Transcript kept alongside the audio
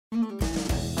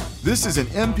This is an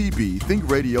MPB Think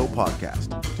Radio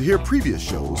podcast. To hear previous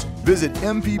shows, visit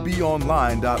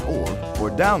mpbonline.org or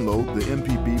download the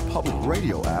MPB Public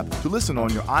Radio app to listen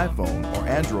on your iPhone or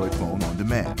Android phone on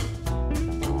demand.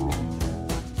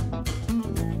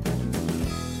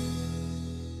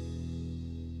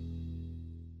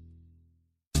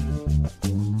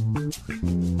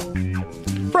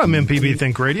 From MPB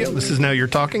Think Radio, this is Now You're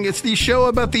Talking. It's the show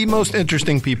about the most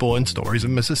interesting people and stories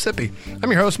of Mississippi.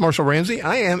 I'm your host, Marshall Ramsey.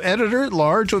 I am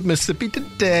editor-at-large with Mississippi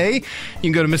Today. You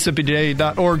can go to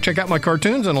MississippiToday.org, check out my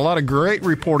cartoons, and a lot of great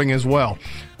reporting as well.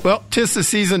 Well, 'tis the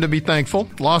season to be thankful.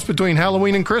 Lost between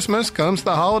Halloween and Christmas comes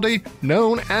the holiday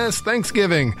known as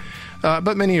Thanksgiving.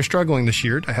 But many are struggling this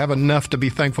year to have enough to be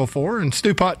thankful for, and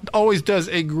Stew Pot always does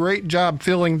a great job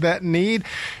filling that need.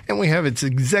 And we have its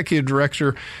executive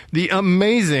director, the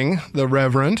amazing, the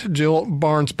Reverend Jill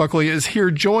Barnes-Buckley, is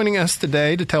here joining us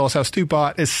today to tell us how Stew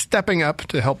Pot is stepping up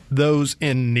to help those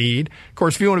in need. Of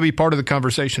course, if you want to be part of the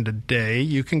conversation today,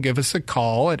 you can give us a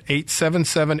call at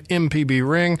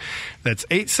 877-MPB-RING. That's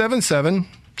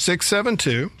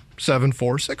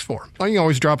 877-672-7464. Or you can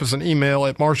always drop us an email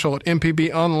at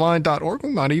marshall@mpbonline.org. We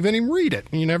might even read it.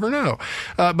 You never know.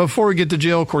 Before we get to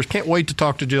Jill, of course, can't wait to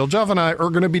talk to Jill. Java and I are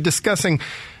going to be discussing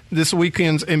this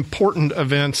weekend's important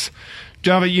events.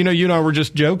 Java, you and I were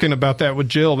just joking about that with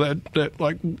Jill, that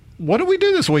like, what did we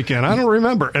do this weekend? I don't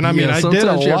remember. And I mean, I did a lot.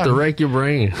 Sometimes you have to rack your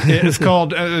brain. It's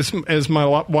called, as my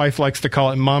wife likes to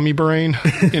call it, mommy brain.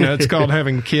 It's called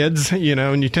having kids, and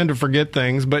you tend to forget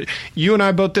things. But you and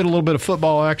I both did a little bit of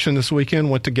football action this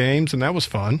weekend, went to games, and that was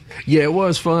fun. Yeah, it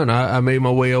was fun. I made my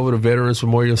way over to Veterans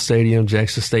Memorial Stadium.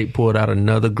 Jackson State pulled out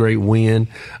another great win.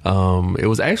 It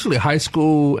was actually high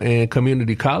school and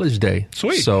community college day.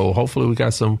 Sweet. So hopefully we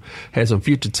had some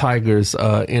future Tigers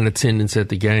in attendance at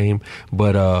the game.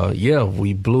 But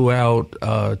we blew out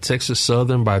Texas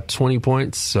Southern by 20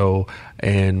 points.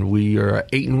 And we are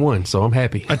 8-1, so I'm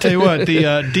happy. I tell you what, the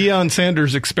Deion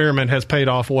Sanders experiment has paid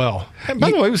off well. And by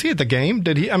the way, was he at the game?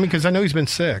 Did he? I mean, because I know he's been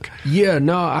sick. Yeah,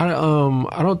 no,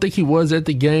 I don't think he was at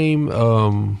the game.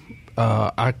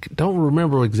 I don't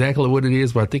remember exactly what it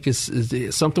is, but I think it's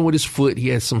something with his foot. He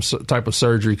had some type of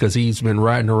surgery because he's been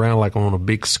riding around like on a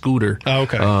big scooter. Oh,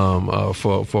 okay.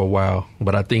 For a while.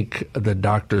 But I think the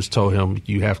doctors told him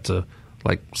you have to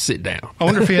sit down. I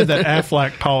wonder if he had that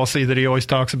Aflac policy that he always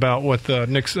talks about with with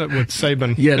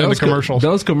Saban in the commercials.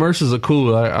 Those commercials are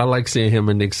cool. I like seeing him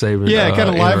and Nick Saban. Yeah, it kind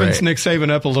of livens Nick Saban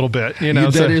up a little bit.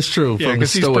 That is true. Yeah,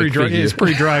 because he's a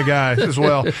pretty dry guy as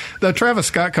well. The Travis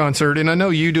Scott concert, and I know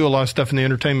you do a lot of stuff in the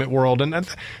entertainment world, and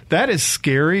that is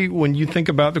scary when you think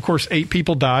about, of course, 8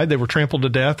 people died. They were trampled to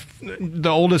death.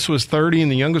 The oldest was 30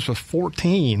 and the youngest was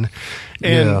 14.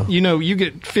 And, you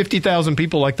get 50,000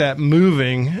 people like that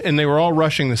moving, and they were all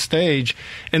rushing the stage,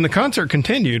 and the concert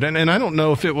continued. And I don't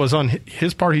know if it was on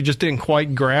his part. He just didn't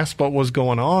quite grasp what was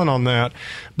going on that.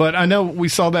 But I know we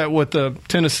saw that with the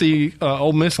Tennessee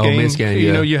Ole Miss game.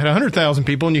 You had 100,000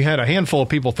 people, and you had a handful of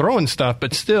people throwing stuff.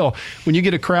 But still, when you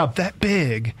get a crowd that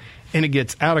big and it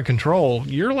gets out of control,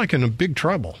 you're like in a big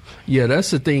trouble. Yeah, that's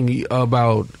the thing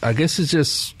about, I guess it's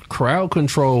just crowd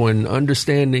control and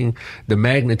understanding the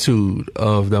magnitude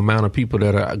of the amount of people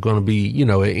that are going to be, at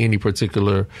any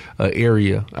particular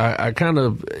area.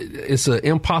 It's an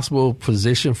impossible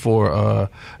position for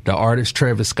the artist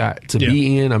Travis Scott to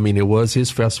be in. I mean, it was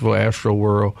his festival, Astro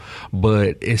World,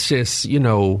 but it's just,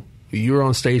 you're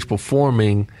on stage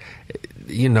performing.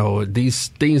 These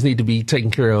things need to be taken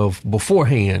care of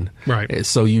beforehand. Right.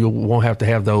 So you won't have to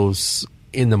have those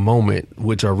in the moment,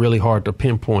 which are really hard to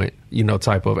pinpoint,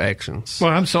 type of actions.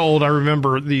 Well, I'm so old. I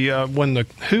remember when the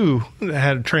Who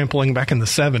had trampling back in the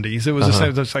 70s. It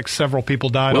was like several people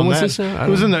died on that. It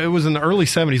was in the early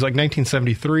 70s, like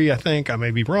 1973, I think. I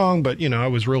may be wrong, but I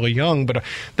was really young. But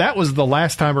that was the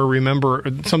last time I remember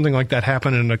something like that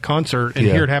happened in a concert, and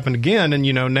here it happened again. And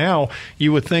now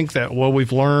you would think that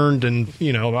we've learned, and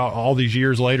all these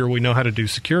years later we know how to do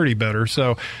security better.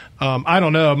 So I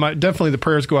don't know. Definitely the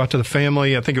prayers go out to the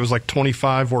family. I think it was like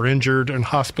 25 were injured and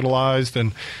hospitalized,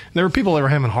 and there were people that were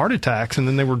having heart attacks, and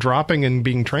then they were dropping and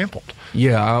being trampled.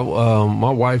 Yeah, my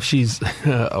wife, she's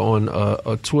on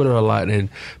Twitter a lot, and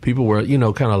people were,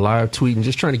 kind of live tweeting,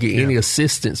 just trying to get any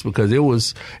assistance, because it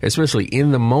was, especially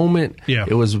in the moment,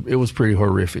 it was pretty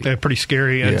horrific. Yeah, pretty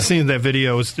scary. And seeing that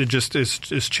video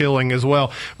is chilling as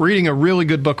well. Reading a really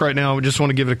good book right now. I just want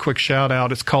to give it a quick shout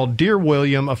out. It's called Dear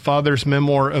William, A Father's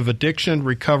Memoir of Addiction,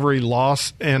 Recovery,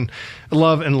 Loss, and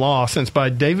Love and Loss. And it's by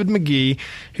David McGee,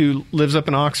 who who lives up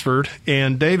in Oxford,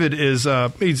 and David is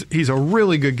he's a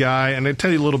really good guy. And I'll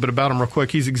tell you a little bit about him real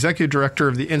quick. He's executive director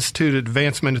of the Institute of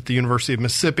Advancement at the University of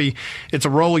Mississippi. It's a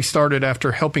role he started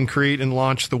after helping create and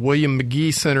launch the William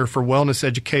McGee Center for Wellness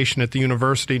Education at the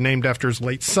university, named after his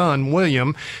late son,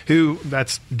 William, who,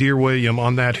 that's Dear William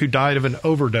on that, who died of an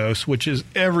overdose, which is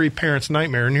every parent's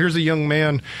nightmare. And here's a young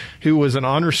man who was an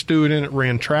honor student,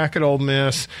 ran track at Ole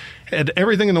Miss, had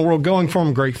everything in the world going for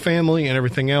him, great family and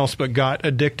everything else, but got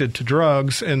addicted to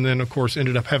drugs and then, of course,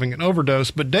 ended up having an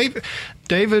overdose. But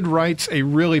David writes a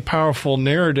really powerful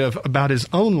narrative about his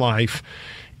own life,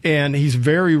 and he's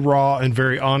very raw and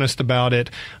very honest about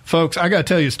it. Folks, I got to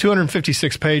tell you, it's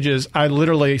 256 pages. I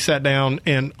literally sat down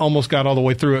and almost got all the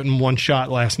way through it in one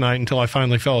shot last night until I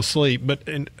finally fell asleep. But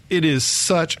it is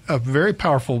such a very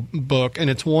powerful book, and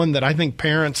it's one that I think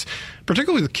parents,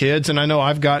 particularly the kids, and I know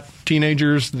I've got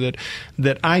teenagers that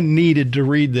I needed to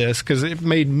read this because it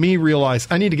made me realize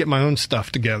I need to get my own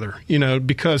stuff together,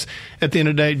 because at the end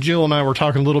of the day, Jill and I were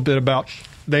talking a little bit about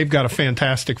they've got a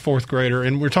fantastic fourth grader,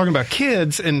 and we're talking about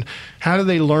kids and how do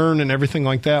they learn and everything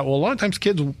like that. Well, a lot of times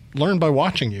kids learn by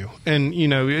watching you, and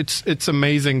it's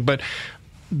amazing. But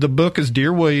the book is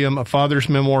Dear William, A Father's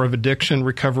Memoir of Addiction,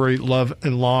 Recovery, Love,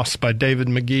 and Loss by David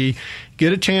McGee.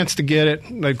 Get a chance to get it.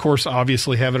 They, of course,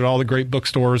 obviously have it at all the great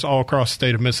bookstores all across the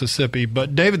state of Mississippi.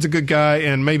 But David's a good guy,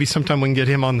 and maybe sometime we can get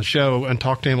him on the show and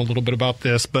talk to him a little bit about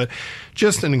this. But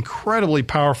just an incredibly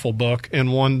powerful book,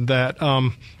 and one that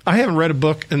I haven't read a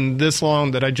book in this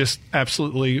long that I just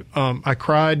absolutely I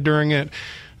cried during it.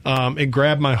 It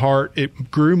grabbed my heart. It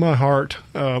grew my heart,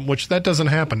 which that doesn't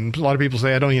happen. A lot of people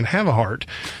say I don't even have a heart,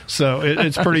 so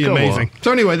it's pretty amazing.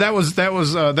 So anyway,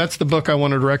 that's the book I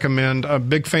wanted to recommend. A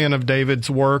big fan of David's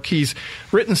work. He's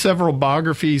written several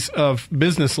biographies of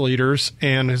business leaders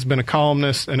and has been a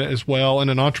columnist as well, and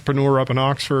an entrepreneur up in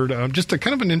Oxford. Just a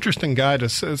kind of an interesting guy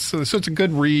so it's a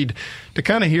good read to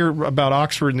kind of hear about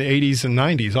Oxford in the 80s and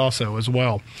 90s also as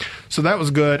well. So that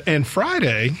was good. And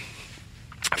Friday,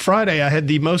 I had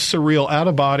the most surreal,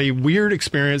 out-of-body, weird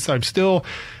experience. I'm still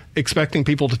expecting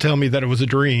people to tell me that it was a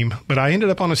dream, but I ended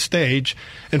up on a stage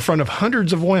in front of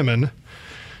hundreds of women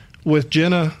with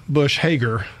Jenna Bush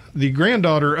Hager, the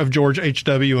granddaughter of George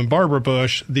H.W. and Barbara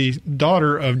Bush, the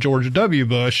daughter of George W.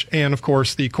 Bush, and, of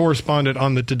course, the correspondent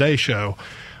on the Today Show.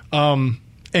 And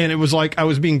it was like I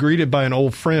was being greeted by an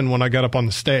old friend when I got up on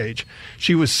the stage.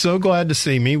 She was so glad to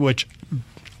see me, which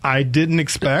I didn't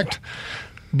expect.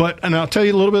 And I'll tell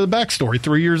you a little bit of the backstory.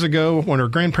 3 years ago, when her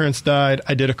grandparents died,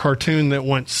 I did a cartoon that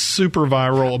went super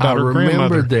viral about her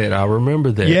grandmother. I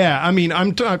remember that. Yeah, I mean,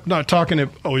 I'm not talking, it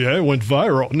went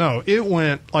viral. No, it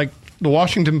went like the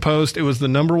Washington Post. It was the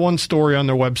 #1 story on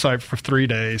their website for 3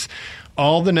 days.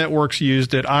 All the networks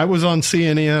used it. I was on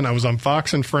CNN. I was on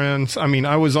Fox and Friends. I mean,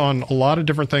 I was on a lot of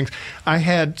different things. I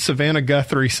had Savannah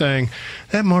Guthrie saying,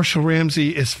 that Marshall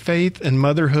Ramsey is faith and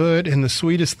motherhood and the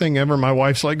sweetest thing ever. My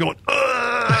wife's like going,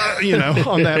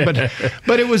 on that.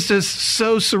 But it was just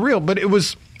so surreal. But it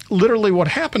was literally what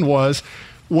happened was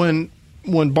when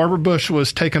Barbara Bush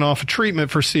was taken off of treatment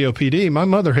for COPD, my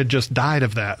mother had just died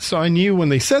of that. So I knew when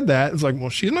they said that, it's like, well,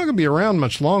 she's not going to be around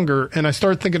much longer. And I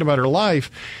started thinking about her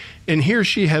life. And here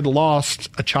she had lost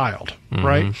a child,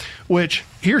 right? Which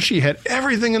here she had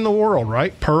everything in the world,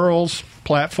 right? Pearls,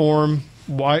 platform,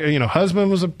 husband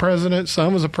was a president,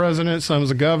 son was a president, son was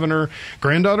a governor,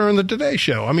 granddaughter on the Today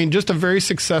Show. I mean, just a very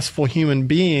successful human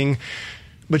being.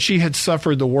 But she had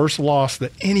suffered the worst loss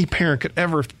that any parent could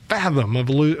ever fathom of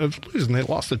losing. They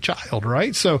lost a child,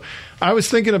 right? So I was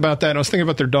thinking about that. And I was thinking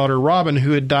about their daughter, Robin,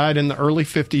 who had died in the early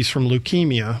 50s from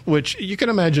leukemia, which you can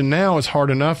imagine now is hard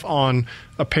enough on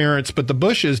parents. But the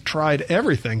Bushes tried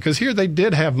everything because here they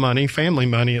did have money, family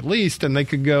money at least, and they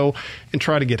could go and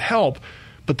try to get help.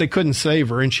 But they couldn't save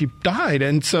her, and she died.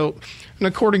 And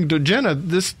according to Jenna,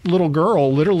 this little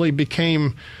girl literally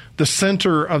became the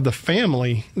center of the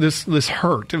family, this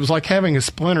hurt. It was like having a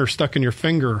splinter stuck in your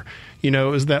finger. It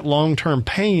was that long-term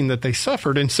pain that they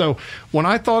suffered. And so when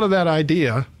I thought of that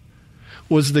idea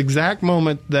was the exact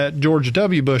moment that George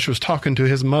W. Bush was talking to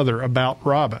his mother about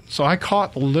Robin. So I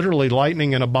caught literally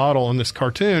lightning in a bottle in this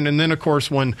cartoon. And then, of course,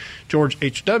 when George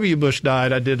H.W. Bush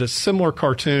died, I did a similar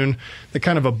cartoon, the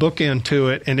kind of a bookend to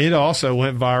it, and it also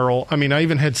went viral. I mean, I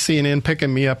even had CNN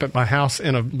picking me up at my house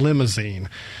in a limousine.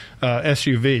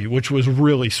 SUV, which was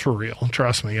really surreal.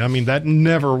 Trust me. I mean, that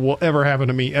never will ever happen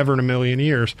to me ever in a million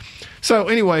years. So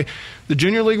anyway, the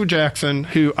Junior League of Jackson,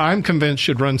 who I'm convinced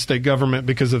should run state government,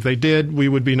 because if they did, we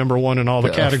would be #1 in all the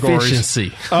categories.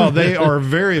 Efficiency. Oh, they are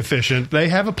very efficient. They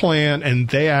have a plan and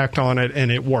they act on it,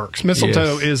 and it works.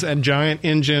 Mistletoe is a giant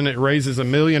engine. It raises $1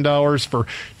 million for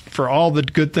for all the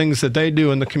good things that they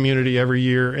do in the community every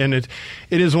year. And it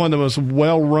is one of the most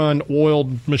well-run,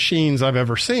 oiled machines I've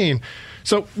ever seen.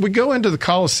 So we go into the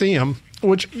Coliseum,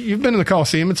 which you've been in the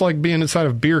Coliseum. It's like being inside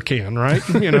of a beer can, right?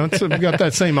 It's got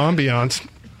that same ambiance.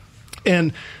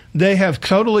 And they have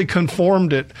totally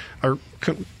conformed it or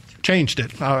changed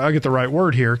it. I'll get the right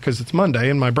word here because it's Monday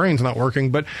and my brain's not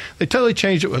working, but they totally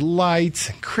changed it with lights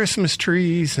and Christmas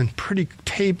trees and pretty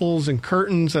tables and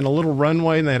curtains and a little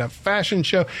runway, and they had a fashion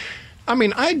show. I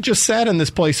mean, I just sat in this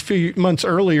place a few months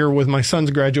earlier with my son's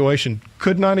graduation.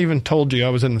 Could not even told you I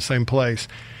was in the same place.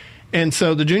 And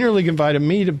so the Junior League invited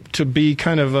me to be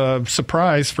kind of a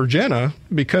surprise for Jenna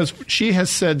because she has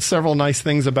said several nice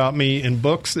things about me in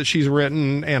books that she's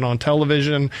written and on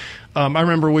television. I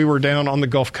remember we were down on the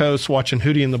Gulf Coast watching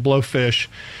Hootie and the Blowfish,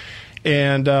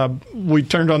 and we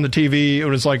turned on the TV.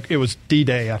 It was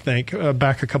D-Day, I think,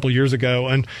 back a couple years ago.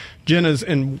 And Jenna's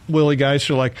and Willie Geist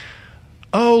are like,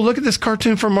 oh, look at this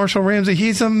cartoon from Marshall Ramsey.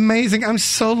 He's amazing. I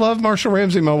so love Marshall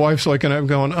Ramsey. My wife's looking at him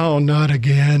going, oh, not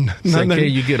again. It's like, hey,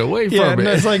 you get away from it. And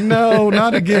it's like, no,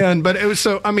 not again. But it was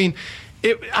so, I mean,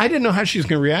 I didn't know how she was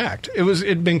going to react.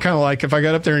 It'd been kind of like if I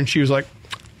got up there and she was like,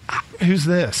 who's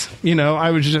this?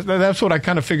 That's what I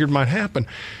kind of figured might happen.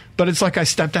 But it's like I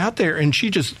stepped out there and she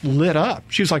just lit up.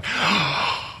 She was like,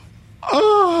 oh.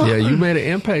 Yeah, you made an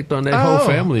impact on that whole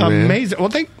family, man. Amazing.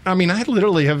 Well, I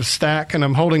literally have a stack, and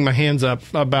I'm holding my hands up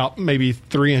about maybe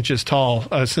 3 inches tall,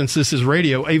 since this is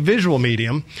radio, a visual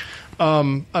medium,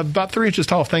 about 3 inches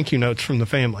tall thank you notes from the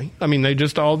family. I mean, they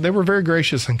were very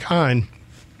gracious and kind.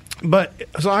 But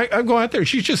so I go out there,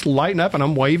 she's just lighting up, and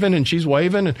I'm waving, and she's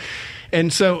waving,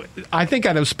 and so I think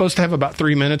I was supposed to have about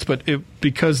 3 minutes, but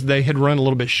because they had run a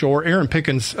little bit short, Aaron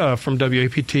Pickens from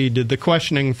WAPT did the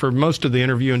questioning for most of the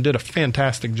interview and did a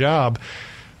fantastic job.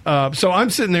 So I'm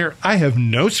sitting there. I have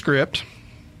no script,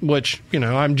 which,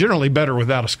 I'm generally better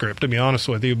without a script, to be honest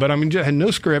with you. But I had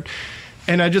no script.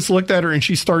 And I just looked at her, and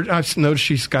I noticed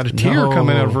she's got a tear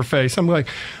coming out of her face. I'm like,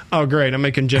 oh, great, I'm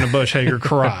making Jenna Bush Hager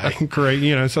cry. Great,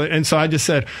 So I just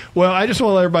said, well, I just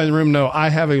want to let everybody in the room know I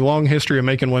have a long history of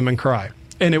making women cry.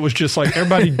 And it was just like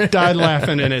everybody died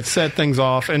laughing, and it set things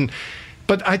off.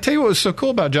 But I tell you what was so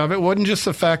cool about Java, it wasn't just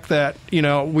the fact that,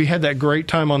 we had that great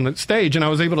time on the stage, and I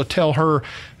was able to tell her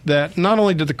that not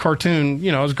only did the cartoon,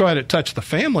 I was glad it touched the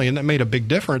family, and that made a big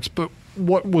difference, but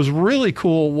what was really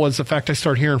cool was the fact I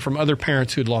started hearing from other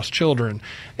parents who'd lost children.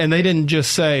 And they didn't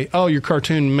just say, oh, your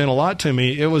cartoon meant a lot to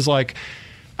me. It was like,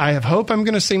 I have hope I'm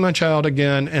going to see my child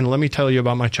again, and let me tell you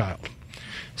about my child.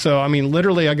 So,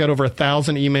 literally I got over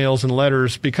 1,000 emails and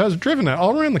letters because driven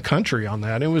all around the country on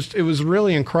that. It was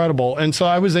really incredible. And so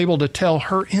I was able to tell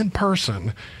her in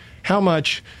person how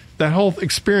much that whole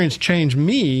experience changed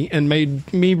me and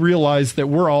made me realize that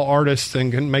we're all artists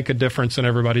and can make a difference in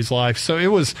everybody's life. So it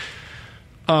was...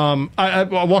 I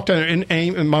walked out,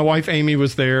 and my wife Amy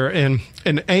was there, and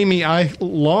Amy, I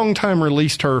long time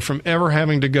released her from ever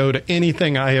having to go to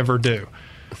anything I ever do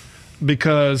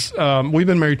because we've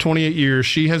been married 28 years.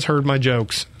 She has heard my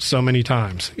jokes so many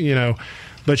times,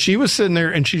 but she was sitting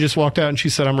there, and she just walked out and she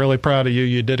said, I'm really proud of you.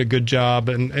 You did a good job.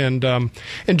 And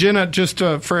Jenna, just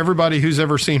for everybody who's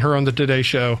ever seen her on the Today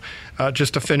Show,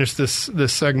 just to finish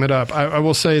this segment up, I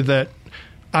will say that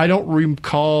I don't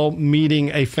recall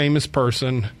meeting a famous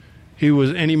person who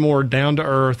was any more down to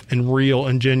earth and real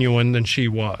and genuine than she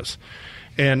was.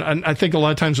 And I think a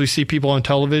lot of times we see people on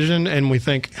television and we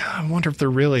think, I wonder if they're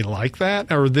really like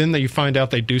that. Or then you find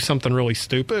out they do something really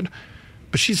stupid.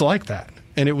 But she's like that.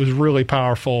 And it was really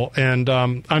powerful. And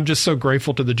I'm just so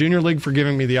grateful to the Junior League for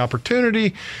giving me the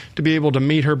opportunity to be able to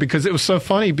meet her, because it was so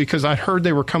funny because I heard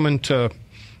they were coming to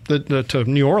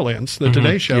New Orleans, the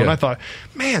Today Show, and I thought,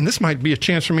 man, this might be a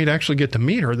chance for me to actually get to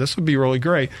meet her. This would be really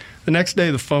great. The next day,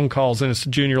 the phone calls, and it's the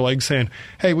Junior League saying,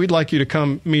 hey, we'd like you to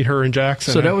come meet her in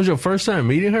Jackson. So that was your first time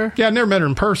meeting her? Yeah, I never met her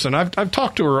in person. I've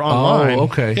talked to her online. Oh,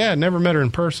 okay. Yeah, never met her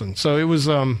in person. So it was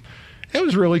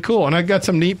really cool, and I got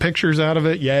some neat pictures out of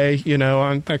it. Yay,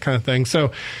 that kind of thing.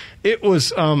 So it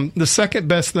was the second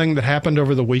best thing that happened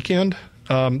over the weekend.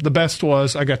 The best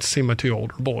was I got to see my 2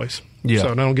 older boys. Yeah.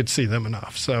 So I don't get to see them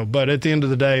enough. So, but at the end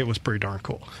of the day, it was pretty darn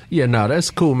cool. Yeah, no,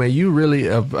 that's cool, man. You really,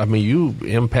 you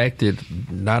impacted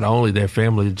not only their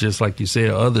family, just like you said,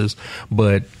 others,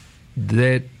 but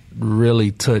that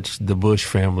really touched the Bush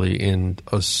family in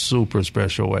a super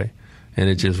special way.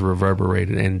 And it just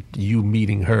reverberated. And you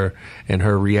meeting her and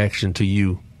her reaction to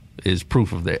you is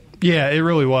proof of that. Yeah, it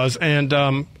really was. And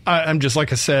I'm just,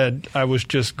 like I said, I was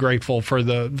just grateful for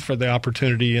the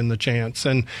opportunity and the chance.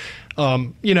 And,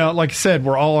 like I said,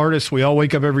 we're all artists. We all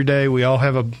wake up every day. We all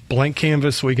have a blank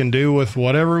canvas we can do with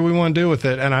whatever we want to do with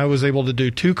it. And I was able to do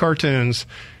 2 cartoons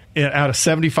out of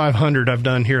 7,500 I've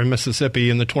done here in Mississippi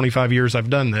in the 25 years I've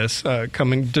done this.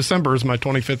 Coming December is my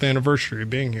 25th anniversary of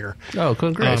being here. Oh,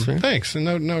 congrats, man. Thanks. And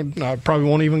no, I probably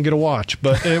won't even get a watch,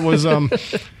 but it was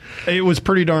it was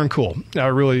pretty darn cool. I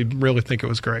really, really think it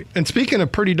was great. And speaking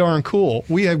of pretty darn cool,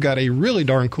 we have got a really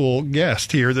darn cool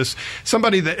guest here. This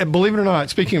somebody that, believe it or not,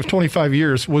 speaking of 25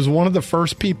 years, was one of the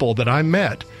first people that I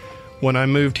met when I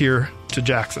moved here to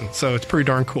Jackson. So it's pretty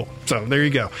darn cool. So there you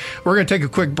go. We're going to take a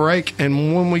quick break,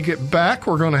 and when we get back,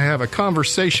 we're going to have a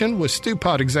conversation with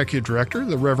Stewpot Executive Director,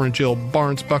 the Reverend Jill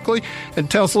Barnes-Buckley, and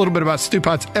tell us a little bit about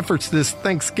Stewpot's efforts this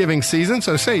Thanksgiving season.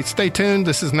 So stay tuned.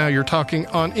 This is Now You're Talking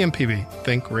on MPB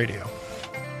Think Radio.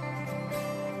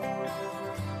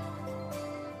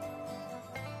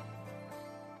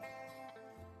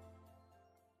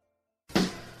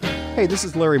 Hey, this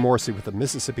is Larry Morrissey with the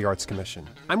Mississippi Arts Commission.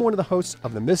 I'm one of the hosts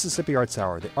of the Mississippi Arts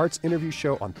Hour, the arts interview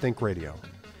show on Think Radio.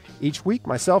 Each week,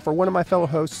 myself or one of my fellow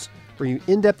hosts bring you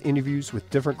in-depth interviews with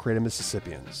different creative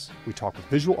Mississippians. We talk with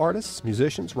visual artists,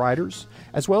 musicians, writers,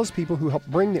 as well as people who help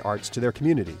bring the arts to their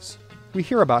communities. We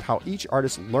hear about how each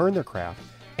artist learned their craft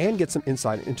and get some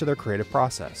insight into their creative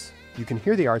process. You can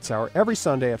hear the Arts Hour every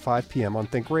Sunday at 5 p.m. on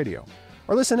Think Radio,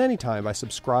 or listen anytime by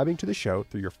subscribing to the show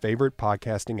through your favorite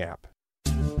podcasting app.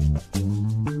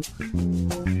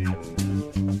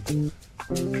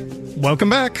 Welcome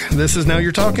back. This is Now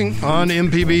You're Talking on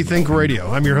MPB Think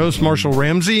Radio. I'm your host, Marshall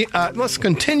Ramsey. Let's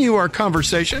continue our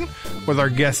conversation with our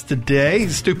guest today,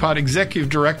 Stewpot Executive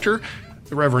Director,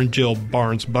 the Reverend Jill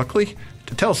Barnes-Buckley,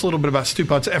 to tell us a little bit about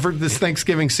Stewpot's effort this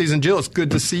Thanksgiving season. Jill, it's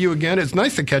good to see you again. It's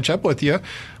nice to catch up with you.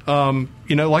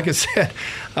 Like I said,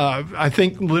 I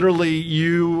think literally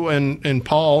you and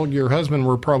Paul, your husband,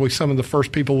 were probably some of the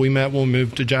first people we met when we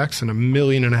moved to Jackson 1.5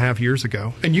 million years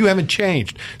ago. And you haven't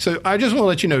changed. So I just want to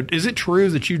let you know, is it true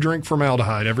that you drink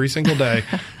formaldehyde every single day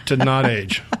to not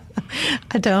age?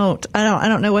 I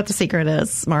don't know what the secret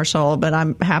is, Marshall, but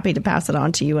I'm happy to pass it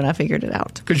on to you when I figured it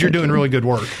out. Because you're doing really good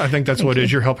work. I think that's what it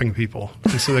is. You're helping people.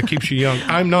 And so that keeps you young.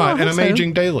 I'm not, and I'm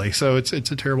aging daily. So it's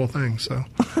a terrible thing. So,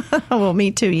 well,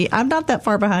 me too. I'm not that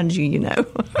far behind you, you know.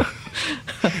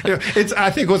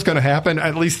 I think what's going to happen,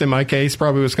 at least in my case,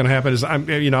 probably what's going to happen is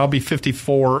I'll be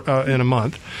 54 in a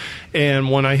month.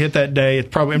 And when I hit that day,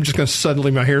 I'm just going to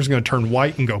suddenly, my hair's going to turn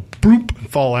white and go boop and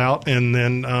fall out. And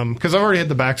then, because I've already had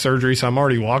the back surgery, so I'm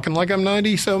already walking like I'm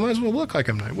 90, so I might as well look like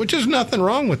I'm 90, which is nothing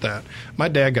wrong with that. My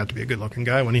dad got to be a good looking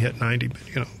guy when he hit 90,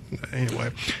 but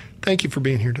anyway. Thank you for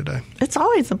being here today. It's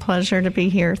always a pleasure to be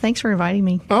here. Thanks for inviting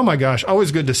me. Oh my gosh.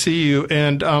 Always good to see you.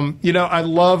 And, I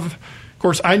love, of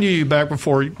course, I knew you back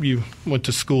before you went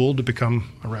to school to become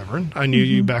a reverend. I knew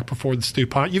you back before the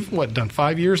Stewpot. You've, done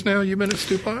 5 years now you've been at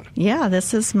Stewpot? Yeah,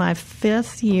 this is my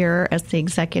 5th year as the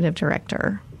executive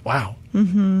director. Wow.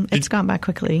 Mm-hmm. It's gone by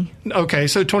quickly. Okay,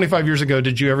 so 25 years ago,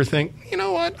 did you ever think, you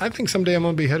know what, I think someday I'm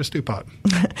going to be head of Stewpot?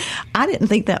 I didn't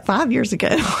think that 5 years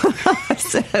ago.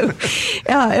 So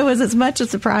it was as much a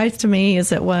surprise to me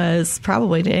as it was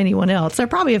probably to anyone else. There are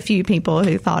probably a few people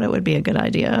who thought it would be a good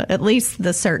idea, at least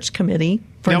the search committee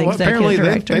for the executive apparently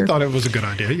director. They thought it was a good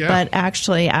idea, yeah. But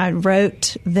actually, I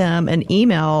wrote them an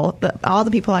email, all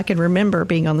the people I could remember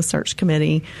being on the search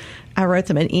committee, I wrote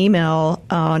them an email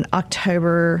on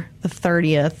October the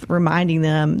 30th, reminding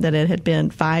them that it had been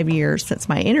 5 years since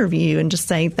my interview and just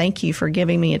saying thank you for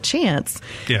giving me a chance.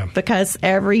 Yeah. Because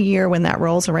every year when that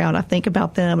rolls around, I think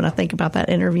about them and I think about that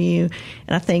interview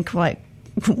and I think like,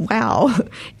 wow,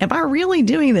 am I really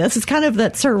doing this? It's kind of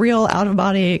that surreal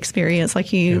out-of-body experience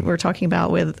like you were talking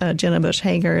about with Jenna Bush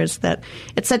Hager, is that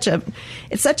it's such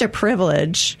a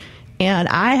privilege. And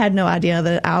I had no idea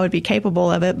that I would be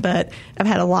capable of it, but I've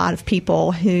had a lot of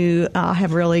people who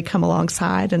have really come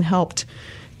alongside and helped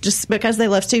just because they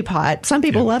love Stewpot. Some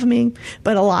people love me,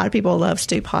 but a lot of people love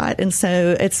Stewpot. And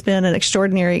so it's been an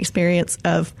extraordinary experience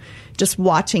of just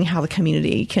watching how the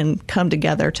community can come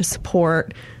together to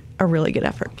support a really good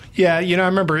effort. Yeah, I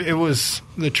remember it was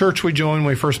the church we joined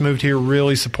when we first moved here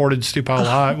really supported Stewpot a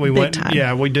lot. We went,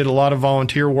 time. We did a lot of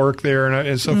volunteer work there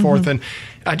and so forth. And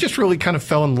I just really kind of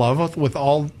fell in love with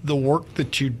all the work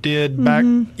that you did back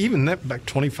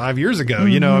 25 years ago.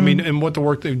 And what the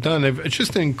work they've done. It's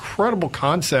just an incredible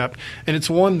concept, and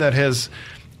it's one that has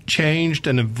changed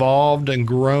and evolved and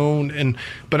grown.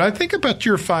 But I think about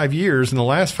your 5 years and the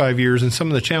last 5 years and some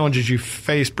of the challenges you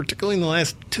faced, particularly in the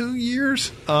last 2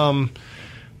 years.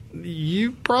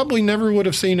 You probably never would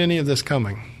have seen any of this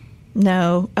coming.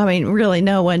 No, I mean, really,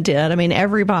 no one did. I mean,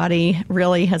 everybody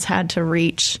really has had to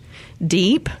reach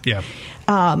deep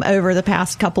over the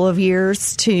past couple of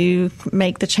years to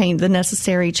make the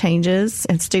necessary changes.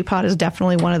 And Stewpot is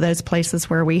definitely one of those places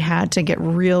where we had to get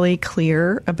really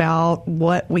clear about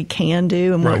what we can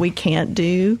do and what we can't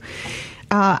do.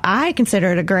 I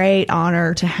consider it a great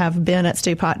honor to have been at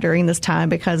Stewpot during this time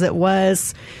because it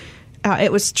was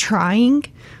trying,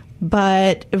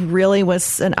 but it really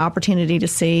was an opportunity to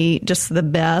see just the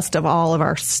best of all of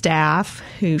our staff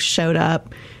who showed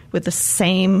up with the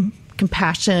same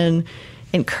compassion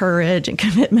and courage and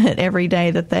commitment every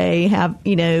day that they have,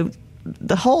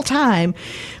 the whole time.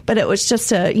 But it was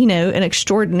just an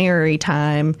extraordinary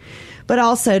time. But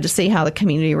also to see how the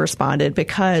community responded,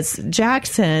 because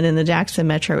Jackson and the Jackson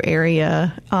metro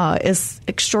area is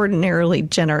extraordinarily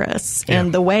generous. Yeah.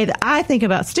 And the way that I think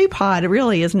about Stewpot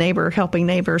really is neighbor helping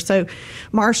neighbor. So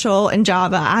Marshall and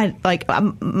Java,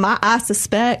 I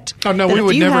suspect. Oh, no, we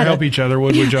would never help each other,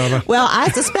 would we, Java? Well,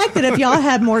 I suspect that if y'all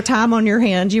had more time on your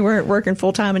hands, you weren't working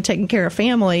full time and taking care of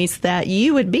families, that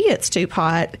you would be at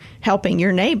Stewpot helping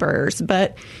your neighbors.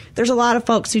 But there's a lot of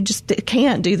folks who just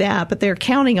can't do that, but they're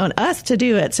counting on us to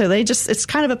do it. So it's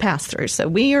kind of a pass through. So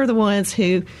we are the ones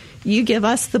who you give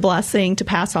us the blessing to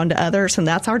pass on to others, and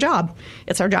that's our job.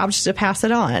 It's our job just to pass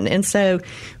it on. And so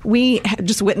we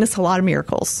just witnessed a lot of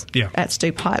miracles at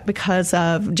Stewpot because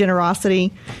of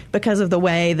generosity, because of the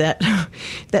way that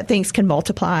things can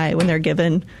multiply when they're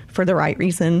given for the right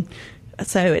reason.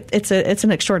 So it's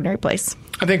an extraordinary place.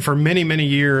 I think for many, many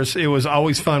years, it was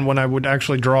always fun when I would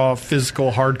actually draw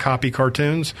physical hard copy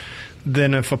cartoons.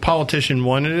 Then if a politician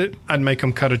wanted it, I'd make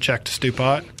them cut a check to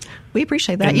Stewpot. We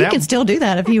appreciate that. You can still do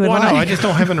that if you would like. No, I just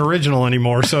don't have an original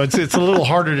anymore, so it's a little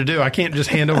harder to do. I can't just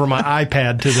hand over my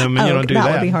iPad to them and do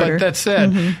that. Would be harder. But that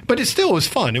said, but it still was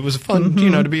fun. It was fun,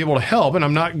 to be able to help. And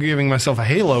I'm not giving myself a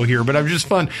halo here, but it was just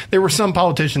fun. There were some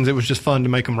politicians, it was just fun to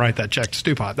make them write that check to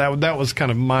Stewpot. That was kind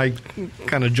of my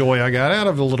kind of joy I got out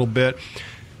of it a little bit.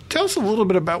 Tell us a little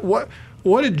bit about what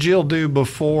did Jill do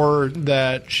before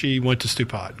that she went to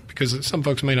Stewpot? Because some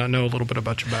folks may not know a little bit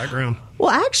about your background. Well,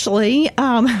 actually,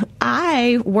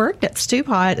 I worked at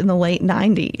Stewpot in the late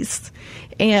 90s,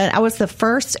 and I was the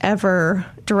first ever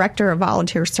director of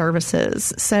volunteer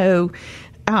services. So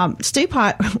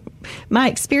Stewpot, my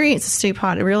experience at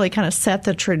Stewpot really kind of set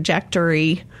the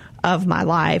trajectory of my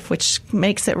life, which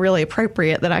makes it really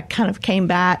appropriate that I kind of came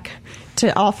back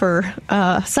to offer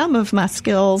some of my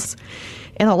skills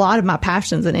and a lot of my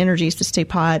passions and energies to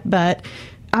Stewpot. But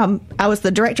I was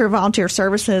the director of volunteer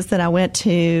services. Then I went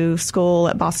to school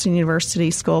at Boston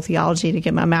University School of Theology to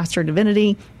get my Master of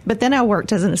Divinity. But then I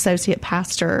worked as an associate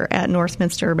pastor at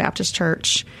Northminster Baptist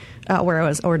Church, where I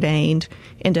was ordained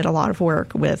and did a lot of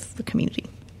work with the community.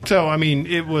 So, I mean,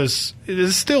 it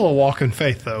is still a walk in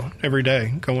faith, though, every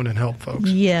day, going and help folks.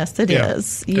 Yes, it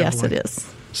is. Definitely. Yes, it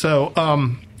is.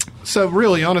 So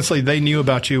really, honestly, they knew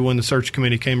about you when the search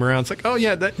committee came around. It's like, oh,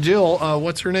 yeah, that Jill,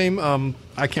 what's her name?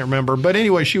 I can't remember. But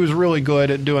anyway, she was really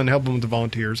good at helping with the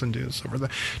volunteers and doing stuff like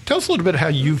that. Tell us a little bit how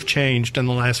you've changed in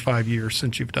the last 5 years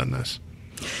since you've done this.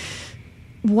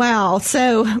 Wow.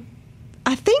 So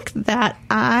I think that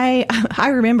I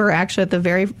remember actually at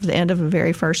the end of the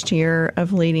very first year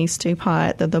of leading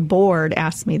Stewpot that the board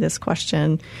asked me this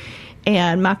question.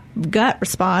 And my gut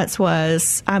response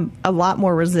was, I'm a lot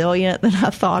more resilient than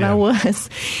I thought I was,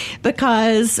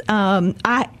 because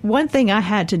one thing I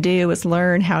had to do was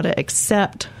learn how to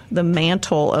accept the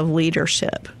mantle of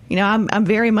leadership. I'm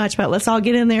very much about let's all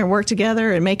get in there and work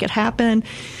together and make it happen.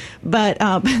 But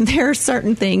there are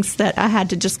certain things that I had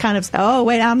to just kind of say, oh,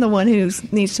 wait, I'm the one who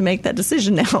needs to make that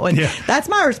decision now. And that's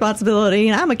my responsibility,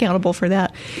 and I'm accountable for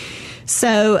that.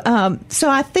 So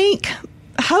I think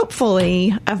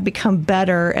hopefully I've become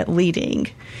better at leading.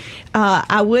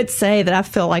 I would say that I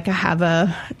feel like I have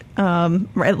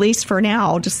at least for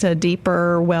now, just a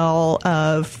deeper well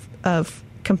of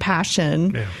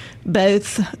compassion,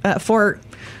 both for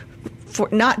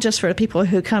not just for the people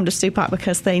who come to Stewpot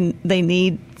because they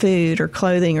need food or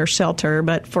clothing or shelter,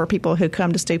 but for people who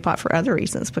come to Stewpot for other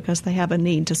reasons because they have a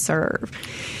need to serve.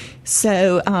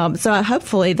 So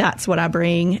hopefully that's what I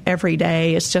bring every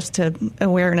day. It's just an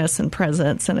awareness and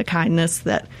presence and a kindness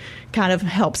that kind of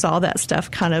helps all that stuff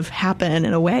kind of happen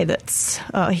in a way that's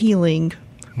healing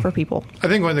for people. I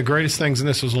think one of the greatest things, and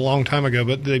this was a long time ago,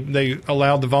 but they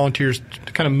allowed the volunteers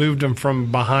to kind of move them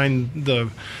from behind the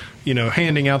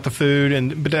handing out the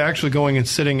food, but actually going and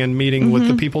sitting and meeting with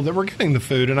the people that were getting the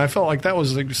food. And I felt like that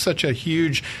was such a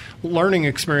huge learning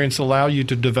experience to allow you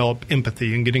to develop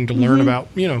empathy and getting to learn about,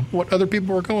 what other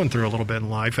people were going through a little bit in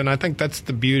life. And I think that's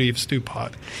the beauty of Stew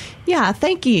Pot. Yeah,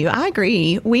 thank you. I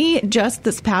agree. We just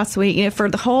this past week, for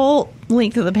the whole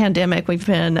length of the pandemic, we've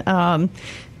been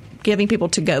giving people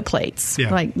to-go plates,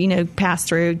 pass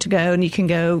through to go, and you can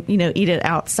go, eat it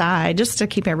outside just to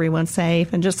keep everyone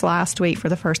safe. And just last week, for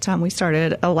the first time, we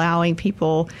started allowing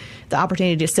people the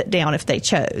opportunity to sit down if they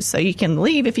chose. So you can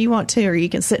leave if you want to, or you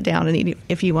can sit down and eat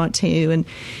if you want to. And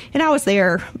I was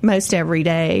there most every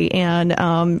day and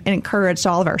encouraged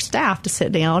all of our staff to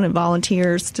sit down and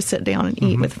volunteers to sit down and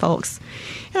eat with folks.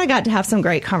 And I got to have some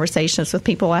great conversations with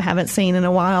people I haven't seen in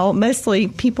a while, mostly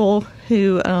people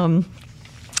who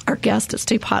our guest at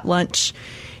Stew Pot Lunch,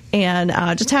 and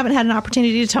just haven't had an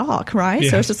opportunity to talk, right?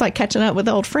 Yeah. So it's just like catching up with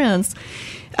old friends.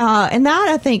 And that,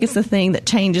 I think, is the thing that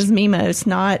changes me most,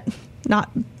 not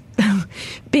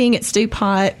being at Stew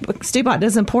Pot. Stew Pot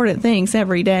does important things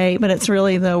every day, but it's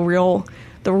really the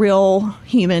real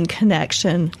human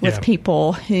connection with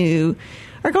people who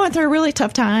are going through a really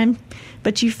tough time,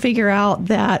 but you figure out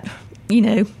that,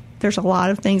 there's a lot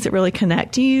of things that really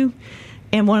connect you.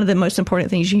 And one of the most important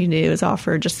things you can do is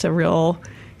offer just a real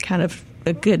kind of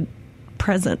a good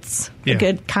presence, a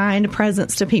good kind of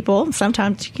presence to people.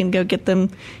 Sometimes you can go get them,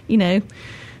 a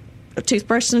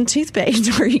toothbrush and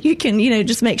toothpaste, or you can,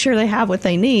 just make sure they have what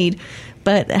they need.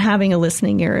 But having a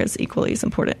listening ear is equally as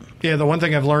important. Yeah, the one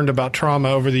thing I've learned about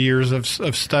trauma over the years of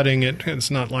studying it, it's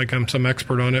not like I'm some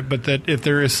expert on it, but that if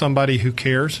there is somebody who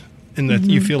cares and that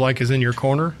you feel like is in your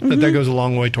corner, that goes a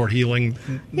long way toward healing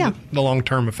the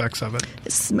long-term effects of it.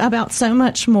 It's about so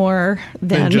much more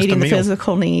than meeting the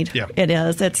physical need. Yeah. It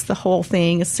is. It's the whole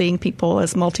thing, is seeing people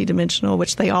as multidimensional,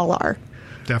 which they all are.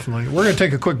 Definitely. We're going to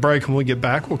take a quick break. When we get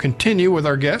back, we'll continue with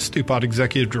our guest, Stew Pot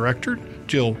Executive Director,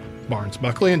 Jill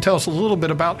Barnes-Buckley, and tell us a little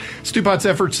bit about Stew Pot's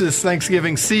efforts this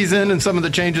Thanksgiving season and some of the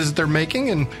changes that they're making,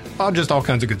 and just all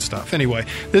kinds of good stuff. Anyway,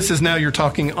 this is Now You're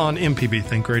Talking on MPB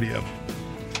Think Radio.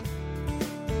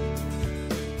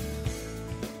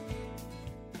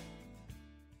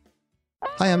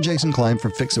 Hi, I'm Jason Klein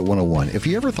from Fix It 101. If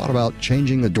you ever thought about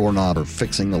changing the doorknob or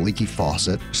fixing a leaky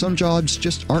faucet, some jobs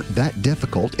just aren't that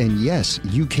difficult, and yes,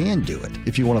 you can do it.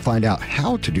 If you want to find out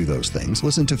how to do those things,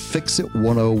 listen to Fix It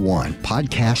 101,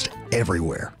 podcast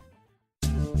everywhere.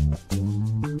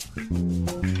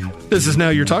 This is Now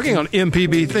You're Talking on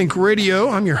MPB Think Radio.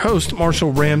 I'm your host,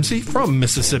 Marshall Ramsey from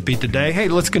Mississippi Today. Hey,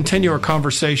 let's continue our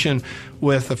conversation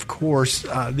with, of course,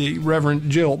 the Reverend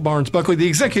Jill Barnes-Buckley, the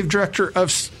Executive Director of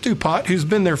Stew Pot, who's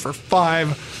been there for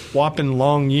 5 whopping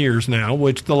long years now,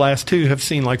 which the last 2 have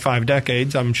seen like 5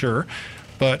 decades, I'm sure.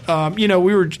 But,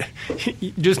 we were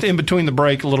just in between the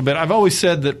break a little bit. I've always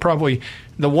said that probably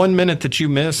the 1 minute that you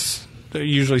miss,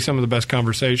 usually some of the best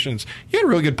conversations. You had a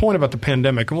really good point about the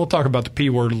pandemic, and we'll talk about the P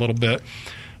word a little bit.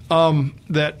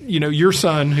 That, your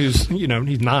son, who's,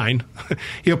 he's 9,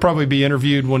 he'll probably be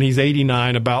interviewed when he's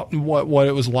 89 about what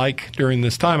it was like during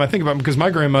this time. I think about, because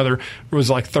my grandmother was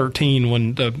like 13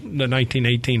 when the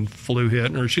 1918 flu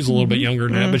hit, or she's a little bit younger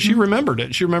than that, but she remembered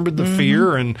it. She remembered the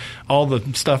fear and all the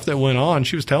stuff that went on.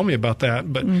 She was telling me about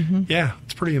that. But, yeah,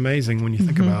 it's pretty amazing when you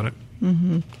think about it.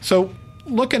 So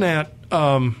looking at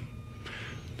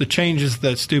the changes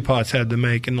that Stew Pot's had to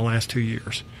make in the last 2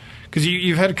 years. Because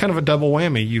you've had kind of a double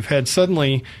whammy. You've had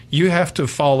suddenly you have to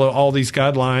follow all these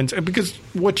guidelines, because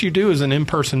what you do is an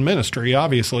in-person ministry,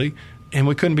 obviously, and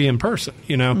we couldn't be in person,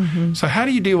 So how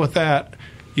do you deal with that?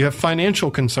 You have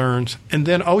financial concerns, and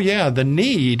then, the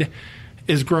need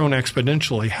is grown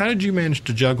exponentially. How did you manage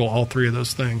to juggle all 3 of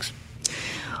those things?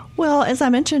 Well, as I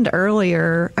mentioned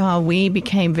earlier, we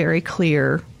became very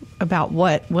clear about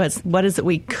what is it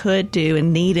we could do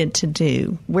and needed to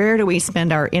do. Where do we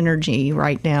spend our energy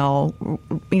right now?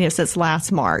 Since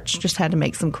last March, just had to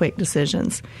make some quick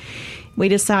decisions. We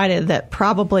decided that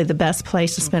probably the best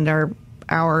place to spend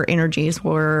our energies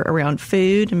were around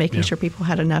food and making sure people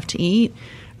had enough to eat,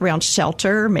 around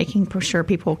shelter, making sure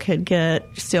people could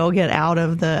still get out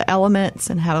of the elements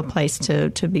and have a place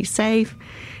to be safe,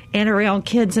 and around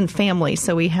kids and families.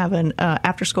 So we have an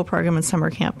after-school program and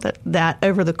summer camp that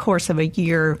over the course of a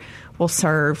year will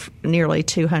serve nearly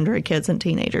 200 kids and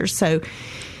teenagers.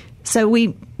 So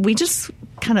we just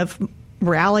kind of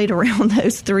rallied around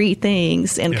those 3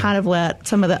 things and kind of let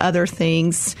some of the other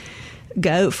things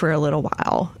go for a little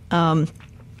while.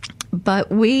 But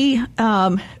we,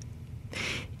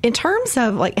 in terms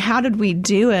of like how did we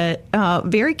do it,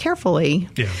 very carefully.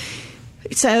 Yeah.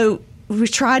 So we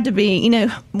tried to be,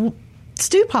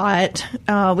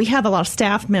 Stewpot, we have a lot of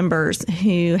staff members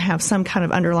who have some kind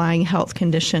of underlying health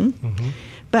condition. Mm-hmm.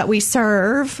 But we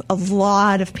serve a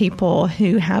lot of people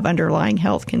who have underlying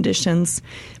health conditions,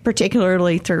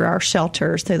 particularly through our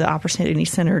shelters, through the Opportunity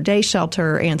Center Day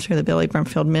Shelter and through the Billy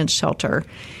Brumfield Men's Shelter.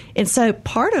 And so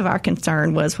part of our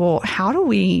concern was, well, how do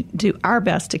we do our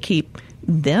best to keep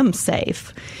them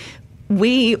safe?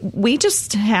 We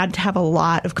just had to have a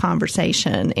lot of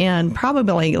conversation, and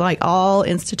probably like all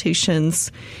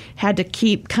institutions had to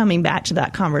keep coming back to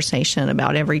that conversation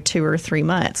about every 2 or 3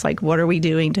 months. Like, what are we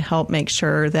doing to help make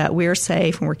sure that we're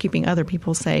safe and we're keeping other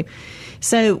people safe?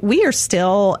 So we are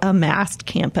still a masked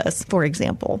campus, for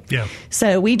example. Yeah.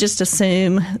 So we just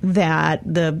assume that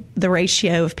the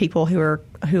ratio of people who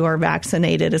are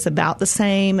vaccinated is about the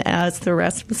same as the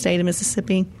rest of the state of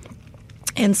Mississippi.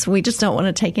 And so we just don't want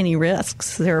to take any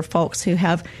risks. There are folks who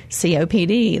have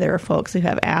COPD. There are folks who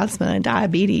have asthma and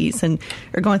diabetes and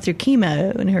are going through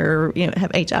chemo and who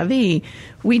have HIV.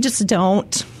 We just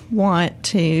don't want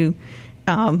to,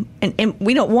 and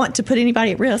we don't want to put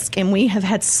anybody at risk. And we have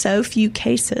had so few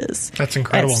cases. That's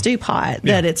incredible. At Stewpot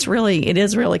that it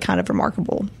is really kind of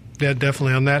remarkable. Yeah,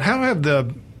 definitely on that. How have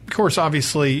of course,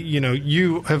 obviously,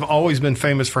 you have always been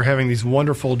famous for having these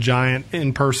wonderful, giant,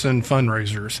 in-person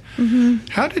fundraisers. Mm-hmm.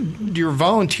 How did your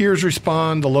volunteers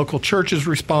respond, the local churches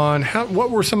respond? What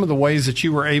were some of the ways that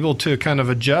you were able to kind of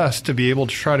adjust to be able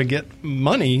to try to get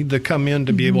money to come in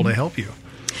to be able to help you?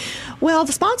 Well,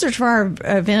 the sponsors for our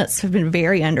events have been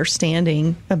very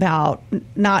understanding about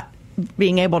not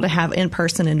being able to have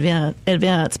in-person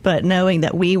events, but knowing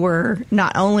that we were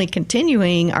not only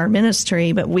continuing our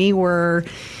ministry, but we were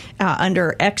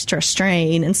under extra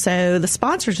strain. And so the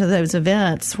sponsors of those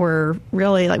events were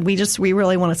really like, we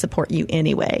really want to support you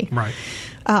anyway. Right.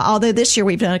 Although this year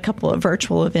we've done a couple of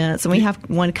virtual events, and we have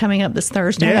one coming up this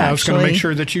Thursday. Yeah, I was going to make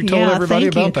sure that you told everybody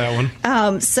about that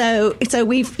one. So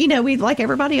we've, like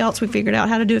everybody else, we figured out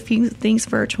how to do a few things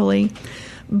virtually.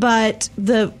 But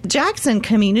the Jackson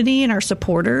community and our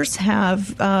supporters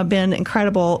have been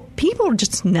incredible. People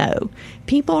just know.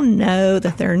 People know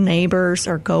that their neighbors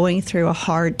are going through a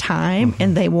hard time,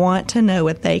 and they want to know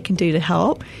what they can do to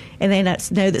help. And they know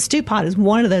that Stewpot is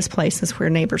one of those places where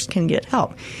neighbors can get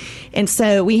help. And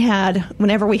so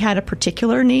whenever we had a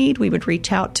particular need, we would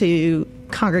reach out to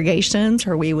congregations,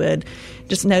 or we would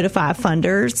just notify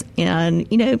funders, and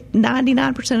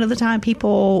 99% of the time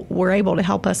people were able to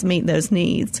help us meet those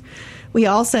needs. We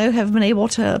also have been able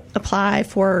to apply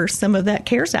for some of that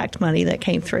CARES Act money that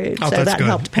came through, so that good.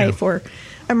 helped pay for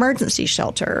emergency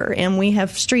shelter, and we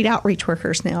have street outreach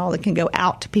workers now that can go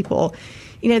out to people.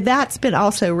 That's been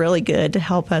also really good to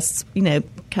help us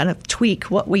kind of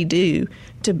tweak what we do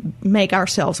to make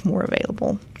ourselves more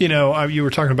available. You were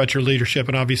talking about your leadership,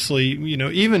 and obviously,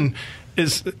 even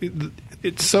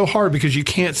it's so hard because you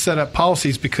can't set up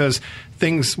policies because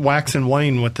things wax and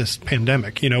wane with this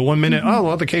pandemic. 1 minute,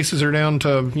 the cases are down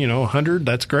to, 100.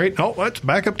 That's great. Oh, let's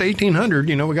back up to 1,800.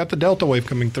 We got the Delta wave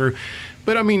coming through.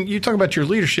 But, you talk about your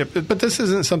leadership, but this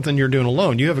isn't something you're doing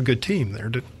alone. You have a good team there,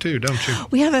 too, don't you?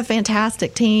 We have a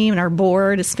fantastic team, and our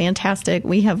board is fantastic.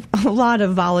 We have a lot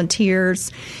of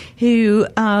volunteers who,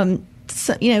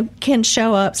 can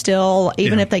show up still,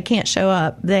 even if they can't show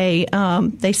up. They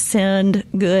send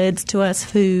goods to us,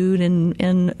 food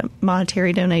and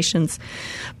monetary donations.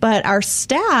 But our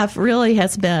staff really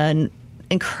has been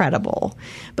incredible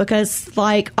because,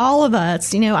 like all of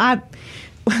us,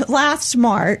 last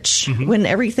March, when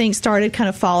everything started kind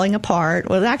of falling apart,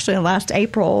 well, actually last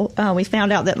April, we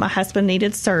found out that my husband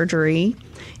needed surgery,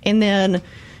 and then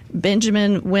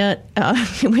Benjamin went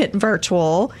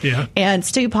virtual, and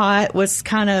Stewpot was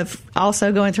kind of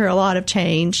also going through a lot of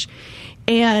change.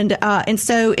 And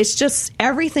so it's just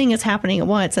everything is happening at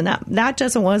once. And that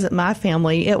just wasn't my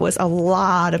family. It was a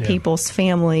lot of people's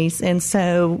families. And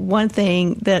so one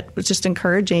thing that was just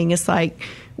encouraging is like,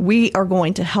 we are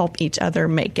going to help each other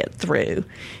make it through.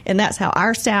 And that's how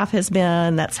our staff has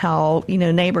been. That's how,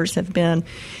 neighbors have been.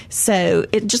 So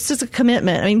it just is a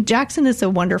commitment. I mean, Jackson is a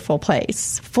wonderful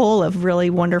place full of really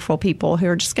wonderful people who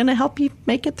are just going to help you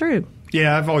make it through.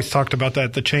 Yeah, I've always talked about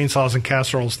that, the chainsaws and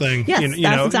casseroles thing. Yes,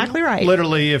 that's exactly right.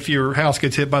 Literally, if your house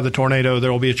gets hit by the tornado,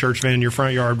 there will be a church van in your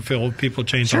front yard filled with people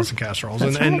with chainsaws and casseroles.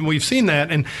 And we've seen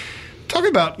that. And talk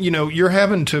about, you're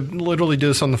having to literally do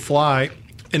this on the fly.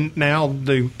 And now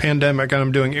the pandemic, and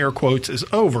I'm doing air quotes, is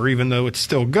over, even though it's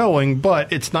still going.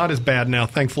 But it's not as bad now.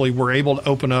 Thankfully, we're able to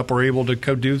open up. We're able to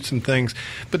go do some things.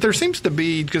 But there seems to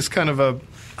be just kind of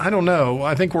I don't know.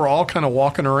 I think we're all kind of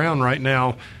walking around right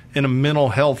now in a mental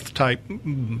health type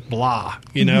blah,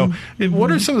 you know.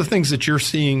 What are some of the things that you're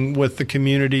seeing with the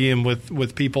community and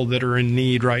with people that are in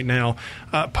need right now,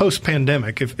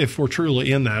 post-pandemic, if we're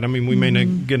truly in that? I mean, we may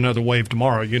not get another wave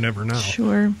tomorrow. You never know.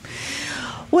 Sure.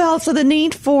 Well, so the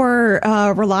need for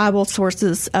reliable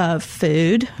sources of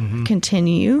food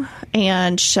continue,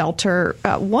 and shelter.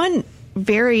 One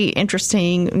very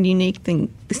interesting and unique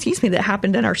thing, that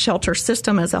happened in our shelter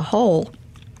system as a whole,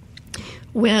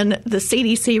 when the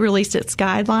CDC released its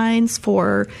guidelines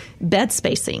for bed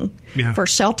spacing for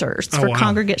shelters,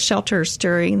 congregate shelters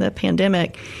during the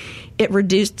pandemic, it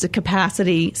reduced the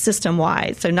capacity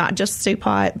system-wide. So not just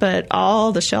Stewpot, but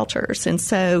all the shelters. And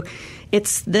so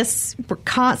we're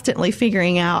constantly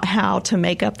figuring out how to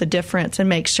make up the difference and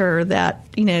make sure that,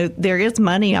 there is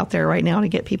money out there right now to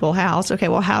get people housed. Okay,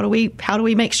 well, how do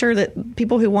we make sure that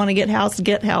people who want to get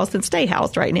housed and stay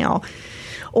housed right now?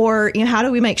 Or, how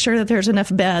do we make sure that there's enough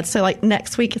beds? So like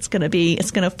next week it's going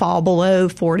to fall below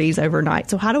 40s overnight.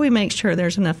 So how do we make sure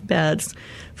there's enough beds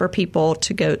for people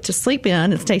to go to sleep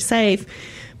in and stay safe,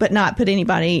 but not put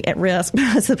anybody at risk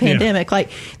because of the pandemic? Like,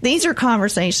 these are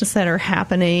conversations that are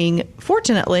happening,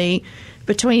 fortunately,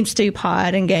 between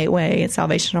Stewpot and Gateway and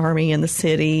Salvation Army and the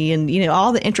city and,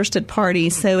 all the interested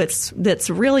parties. So that's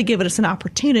really given us an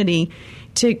opportunity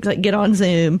to get on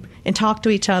Zoom and talk to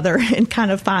each other and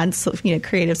kind of find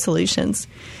creative solutions.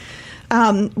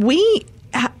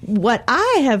 What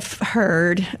I have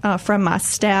heard from my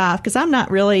staff, because I'm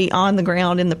not really on the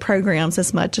ground in the programs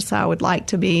as much as I would like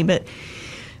to be, but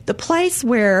the place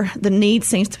where the need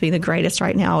seems to be the greatest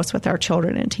right now is with our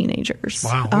children and teenagers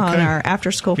on our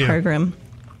after-school program.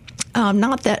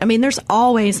 There's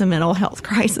always a mental health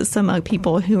crisis among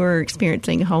people who are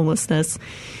experiencing homelessness.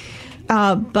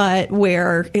 But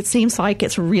where it seems like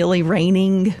it's really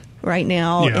reigning right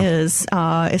now is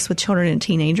with children and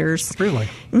teenagers. Really?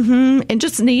 And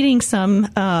just needing some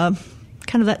kind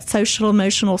of that social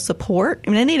emotional support. I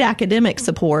mean, they need academic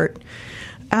support,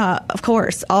 of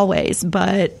course, always,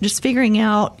 but just figuring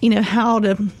out, how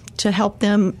to help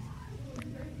them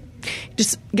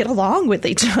just get along with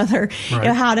each other,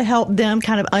 how to help them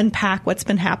kind of unpack what's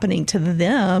been happening to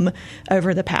them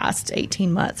over the past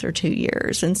 18 months or 2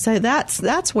 years. And so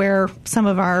that's where some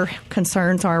of our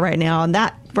concerns are right now. And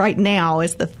that right now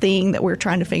is the thing that we're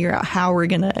trying to figure out how we're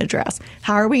going to address.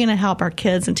 How are we going to help our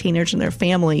kids and teenagers and their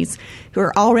families who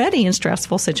are already in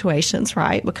stressful situations,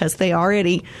 right? Because they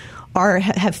already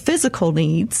have physical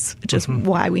needs, which is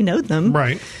why we know them.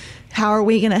 Right. How are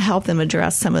we going to help them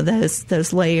address some of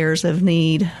those layers of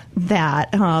need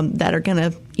that are going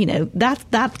to,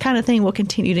 that kind of thing will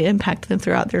continue to impact them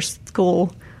throughout their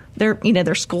school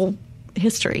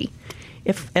history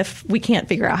if we can't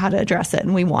figure out how to address it,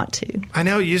 and we want to. I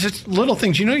know, just little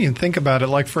things. You can think about it.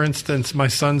 Like, for instance, my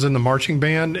son's in the marching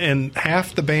band, and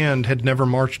half the band had never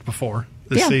marched before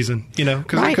this season,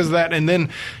 because of that. And then,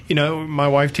 my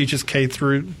wife teaches K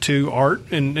through 2 art,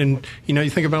 and you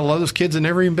think about a lot of those kids that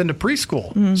never even been to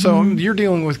preschool. So you're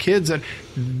dealing with kids that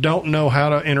don't know how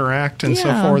to interact and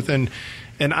so forth. And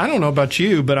I don't know about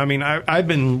you, but I mean, I've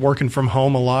been working from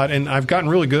home a lot, and I've gotten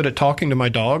really good at talking to my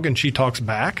dog, and she talks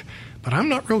back. But I'm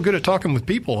not real good at talking with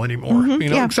people anymore,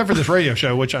 except for this radio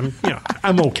show, which I'm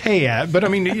okay at. But I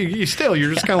mean, you're just kind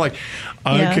of like,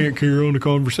 I can't carry on the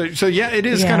conversation. So it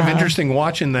is kind of interesting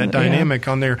watching that dynamic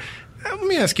on there. Let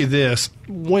me ask you this: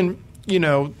 when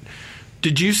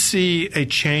did you see a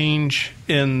change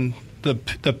in the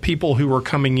people who were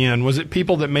coming in? Was it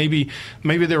people that maybe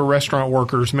they were restaurant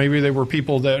workers, maybe they were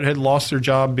people that had lost their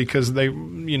job because they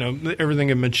everything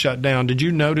had been shut down? Did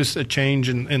you notice a change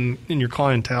in your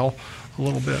clientele a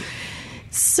little bit?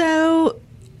 So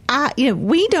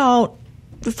we don't,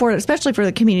 especially for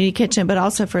the community kitchen, but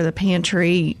also for the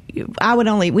pantry, we would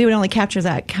only capture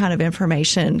that kind of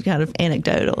information kind of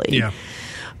anecdotally. Yeah.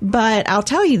 But I'll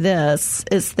tell you this,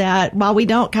 is that while we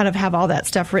don't kind of have all that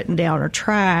stuff written down or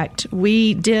tracked,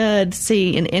 we did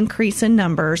see an increase in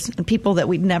numbers and people that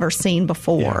we'd never seen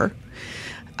before.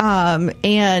 Yeah.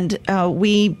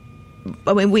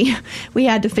 We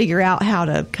had to figure out how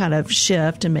to kind of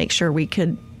shift and make sure we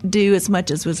could do as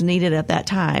much as was needed at that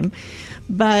time.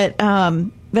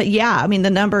 But yeah, I mean, the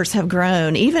numbers have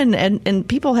grown. Even and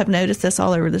people have noticed this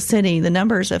all over the city. The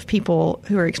numbers of people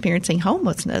who are experiencing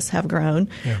homelessness have grown.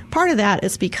 Yeah. Part of that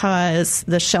is because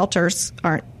the shelters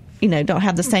don't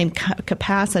have the same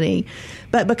capacity,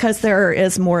 but because there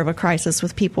is more of a crisis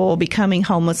with people becoming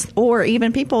homeless, or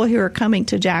even people who are coming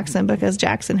to Jackson because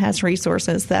Jackson has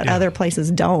resources that other places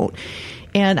don't.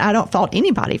 And I don't fault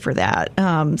anybody for that.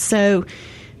 So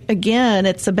again,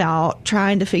 it's about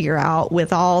trying to figure out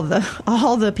with all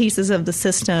the pieces of the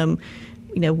system,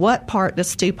 what part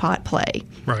does Stewpot play?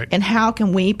 Right. And how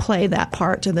can we play that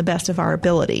part to the best of our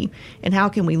ability? And how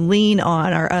can we lean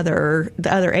on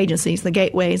the other agencies, the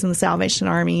Gateways and the Salvation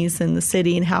Armies and the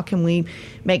city, and how can we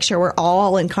make sure we're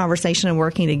all in conversation and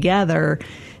working together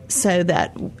so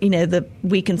that,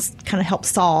 we can kind of help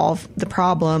solve the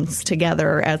problems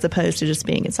together as opposed to just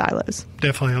being in silos.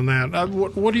 Definitely on that.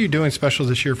 What are you doing special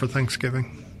this year for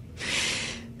Thanksgiving?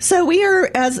 So we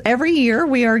are, as every year,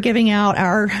 we are giving out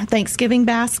our Thanksgiving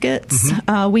baskets.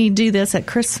 Mm-hmm. We do this at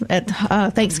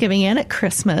Thanksgiving and at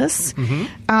Christmas.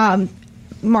 Mm-hmm.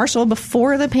 Marshall,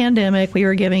 before the pandemic, we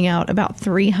were giving out about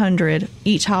 300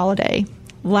 each holiday.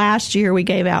 Last year, we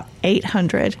gave out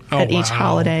 800 at each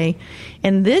holiday.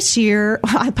 And this year,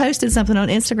 I posted something on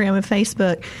Instagram and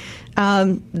Facebook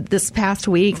this past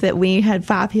week that we had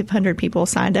 500 people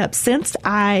signed up. Since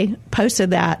I posted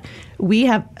that, we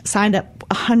have signed up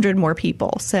 100 more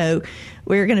people. So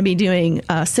we're going to be doing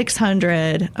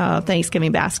 600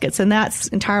 Thanksgiving baskets, and that's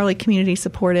entirely community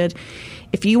supported.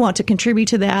 If you want to contribute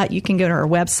to that, you can go to our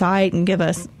website and give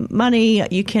us money.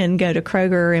 You can go to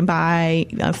Kroger and buy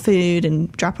food and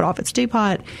drop it off at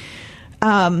Stewpot.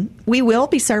 We will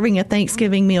be serving a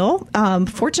Thanksgiving meal.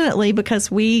 Fortunately, because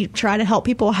we try to help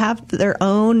people have their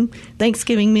own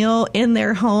Thanksgiving meal in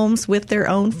their homes with their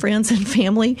own friends and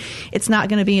family, it's not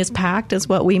going to be as packed as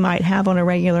what we might have on a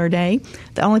regular day.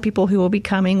 The only people who will be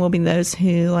coming will be those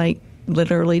who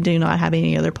literally do not have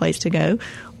any other place to go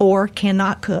or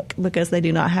cannot cook because they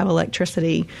do not have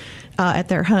electricity at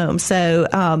their home. So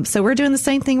we're doing the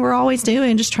same thing we're always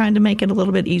doing, just trying to make it a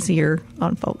little bit easier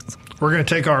on folks. We're going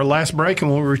to take our last break,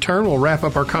 and when we return, we'll wrap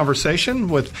up our conversation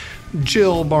with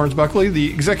Jill Barnes-Buckley,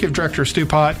 the Executive Director of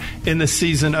Stewpot, in the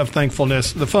season of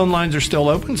thankfulness. The phone lines are still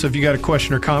open, so if you got a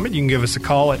question or comment, you can give us a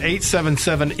call at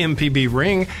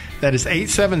 877-MPB-RING. That is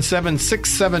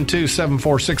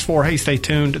 877-672-7464. Hey, stay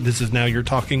tuned. This is Now You're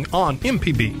Talking on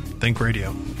MPB Think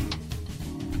Radio.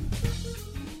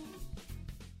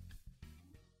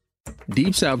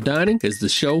 Deep South Dining is the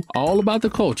show all about the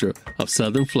culture of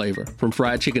Southern flavor, from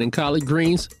fried chicken and collard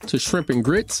greens to shrimp and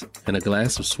grits and a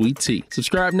glass of sweet tea.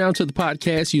 Subscribe now to the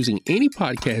podcast using any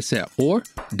podcast app or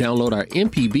download our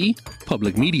MPB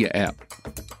Public Media app.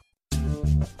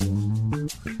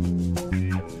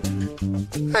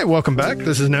 Hey, welcome back.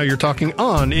 This is Now You're Talking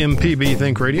on MPB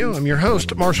Think Radio. I'm your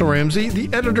host, Marshall Ramsey,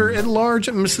 the editor-at-large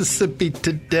at Mississippi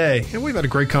Today. And we've had a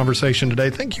great conversation today.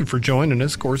 Thank you for joining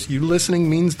us. Of course, you listening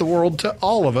means the world to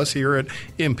all of us here at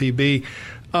MPB.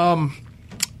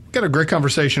 Got a great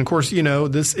conversation. Of course,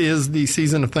 this is the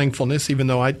season of thankfulness, even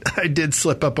though I did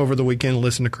slip up over the weekend and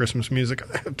listen to Christmas music,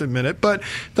 I have to admit it. But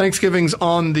Thanksgiving's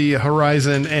on the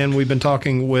horizon, and we've been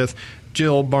talking with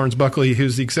Jill Barnes-Buckley,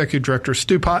 who's the Executive Director of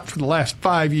Stewpot for the last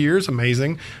 5 years.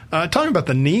 Amazing. Talking about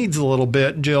the needs a little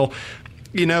bit, Jill,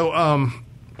 of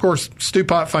course,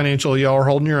 Stewpot Financial, y'all are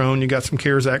holding your own. You got some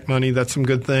CARES Act money. That's some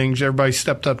good things. Everybody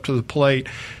stepped up to the plate.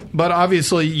 But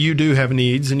obviously, you do have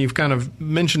needs, and you've kind of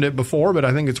mentioned it before, but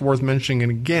I think it's worth mentioning it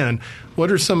again. What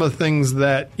are some of the things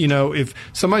that, if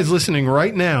somebody's listening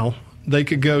right now, they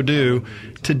could go do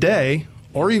today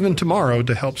or even tomorrow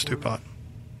to help Stewpot?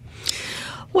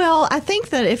 Well, I think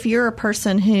that if you're a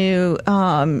person who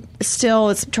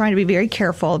still is trying to be very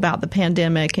careful about the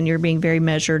pandemic and you're being very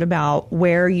measured about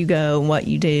where you go and what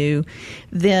you do,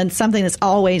 then something that's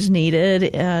always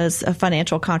needed is a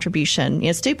financial contribution.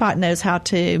 Stewpot knows how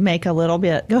to make a little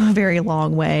bit go a very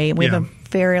long way, and we have a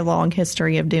very long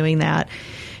history of doing that.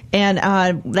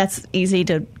 And that's easy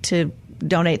to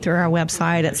donate through our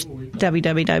website at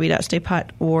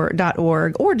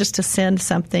www.stewpot.org, or just to send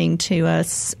something to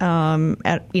us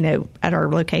at our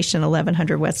location,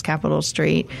 1100 West Capitol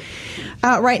Street.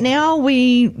 Right now,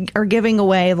 we are giving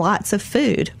away lots of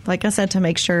food, like I said, to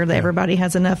make sure that everybody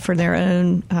has enough for their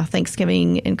own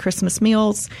Thanksgiving and Christmas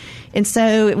meals. And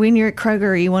so when you're at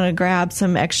Kroger, you want to grab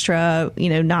some extra,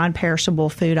 non-perishable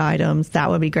food items. That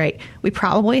would be great. We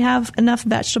probably have enough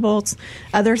vegetables.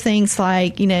 Other things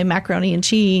like, macaroni and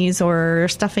cheese or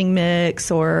stuffing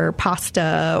mix or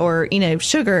pasta or,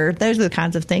 sugar. Those are the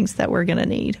kinds of things that we're going to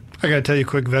need. I got to tell you a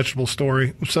quick vegetable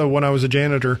story. So when I was a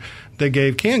janitor, they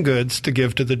gave canned goods to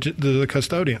give to the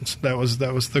custodians. That was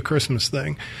the Christmas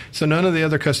thing. So none of the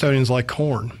other custodians like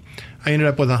corn. I ended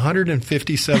up with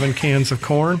 157 cans of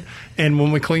corn, and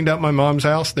when we cleaned up my mom's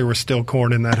house, there was still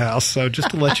corn in that house. So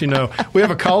just to let you know, we have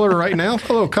a caller right now.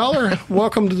 Hello, caller.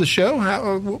 Welcome to the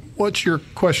show. What's your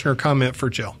question or comment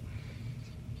for Jill?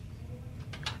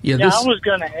 I was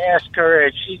going to ask her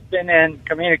if she's been in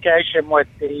communication with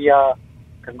the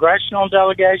congressional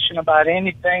delegation about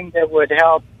anything that would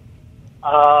help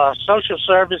social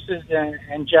services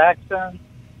in Jackson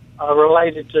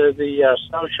related to the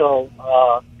social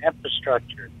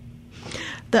infrastructure.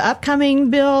 The upcoming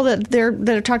bill that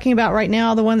they're talking about right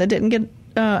now, the one that didn't get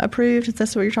approved, is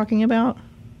that what you're talking about?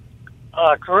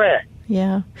 Correct.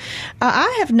 Yeah.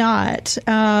 I have not.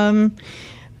 But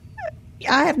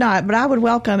I would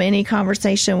welcome any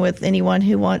conversation with anyone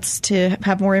who wants to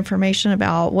have more information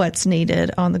about what's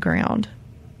needed on the ground.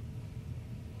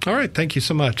 All right. Thank you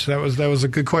so much. That was a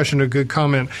good question, a good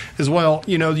comment as well.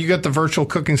 You know, you got the virtual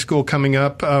cooking school coming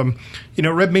up. You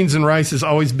know, red beans and rice has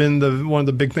always been one of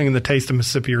the big things in the Taste of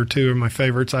Mississippi, or two of my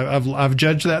favorites. I've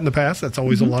judged that in the past. That's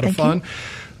always a lot of fun.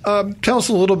 Tell us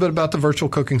a little bit about the virtual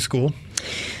cooking school.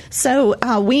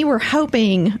 So we were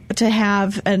hoping to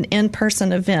have an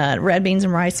in-person event, Red Beans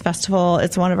and Rice Festival.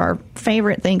 It's one of our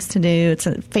favorite things to do. It's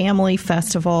a family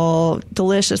festival,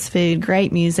 delicious food,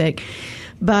 great music.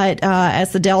 But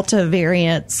as the Delta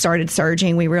variant started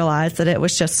surging, we realized that it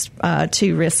was just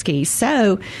too risky.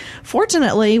 So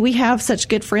fortunately, we have such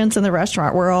good friends in the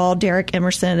restaurant world. Derek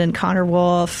Emerson and Connor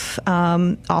Wolf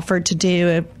offered to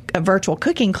do a virtual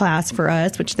cooking class for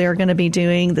us, which they're going to be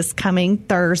doing this coming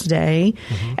Thursday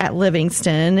at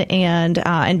Livingston.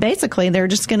 And basically, they're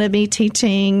just going to be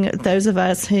teaching those of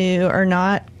us who are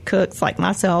not cooks like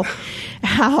myself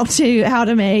how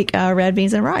to make red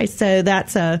beans and rice. So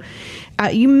that's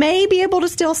you may be able to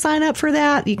still sign up for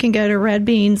that. You can go to Red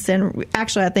Beans, and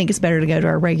actually I think it's better to go to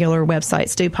our regular website,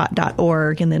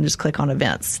 stewpot.org, and then just click on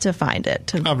events to find it,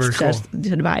 to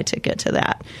buy a ticket to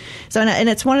that. So, and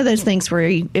it's one of those things where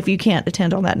if you can't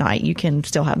attend on that night, you can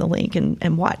still have the link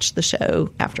and watch the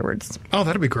show afterwards. Oh,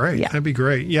 that'd be great. Yeah. That'd be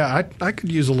great. Yeah, I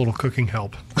could use a little cooking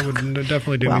help. That would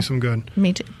definitely do me some good.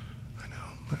 Me too.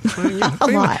 A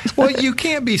lot. Well, you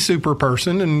can't be super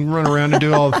person and run around and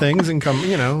do all the things and come,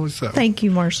 so. Thank you,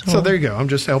 Marshall. So there you go. I'm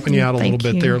just helping you out a little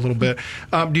bit.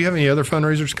 Do you have any other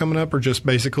fundraisers coming up, or just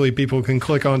basically people can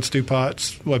click on Stew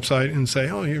Pot's website and say,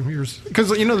 oh, here's, because,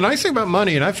 the nice thing about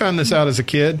money, and I found this out as a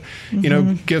kid,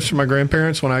 gifts from my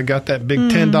grandparents when I got that big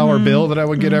 $10 bill that I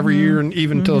would get every year, and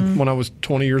even till when I was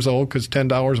 20 years old, because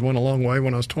 $10 went a long way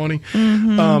when I was 20.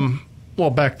 Well,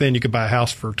 back then you could buy a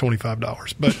house for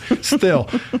 $25, but still,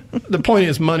 the point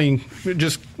is money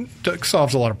just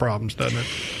solves a lot of problems, doesn't it?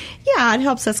 Yeah, it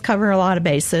helps us cover a lot of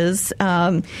bases.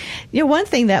 One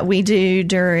thing that we do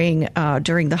during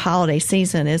the holiday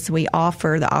season is we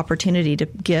offer the opportunity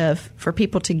for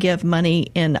people to give money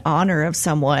in honor of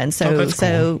someone.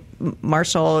 So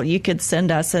Marshall, you could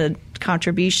send us a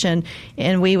contribution,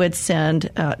 and we would send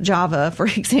Java, for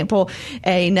example,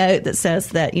 a note that says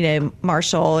that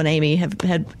Marshall and Amy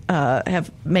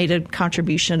have made a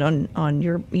contribution on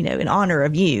your in honor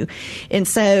of you, and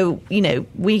so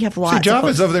we have lots. See,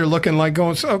 Java's over there looking like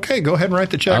going, okay, go ahead and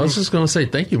write the check. I was just going to say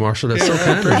thank you, Marshall. That's so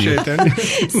kind. I appreciate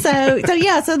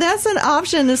that. So that's an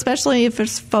option, especially if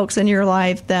there's folks in your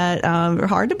life that are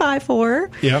hard to buy for.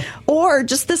 Yeah. Or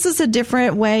just this is a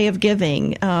different way of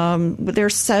giving.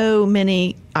 There's so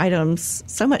many items,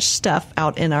 so much stuff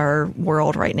out in our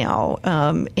world right now,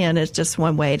 and it's just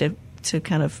one way to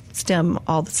kind of stem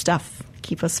all the stuff,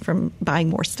 keep us from buying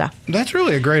more stuff. That's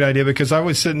really a great idea, because I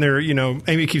was sitting there,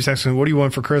 Amy keeps asking, what do you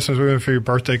want for Christmas? What do you want for your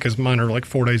birthday? Because mine are like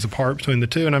 4 days apart between the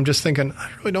two, and I'm just thinking, I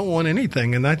really don't want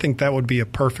anything, and I think that would be a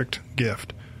perfect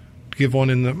gift to give one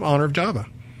in the honor of Java.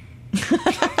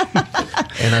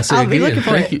 And I say I'll be looking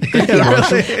for it.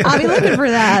 I'll be looking for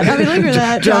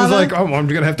that. John's like, I'm going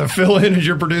to have to fill in as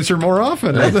your producer more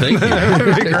often. Thank you. That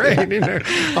would be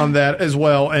great on that as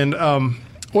well. And,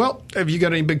 have you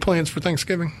got any big plans for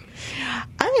Thanksgiving?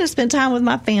 I'm going to spend time with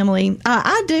my family.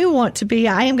 I am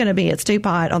going to be at Stew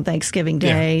Pot on Thanksgiving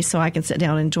Day, so I can sit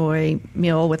down and enjoy a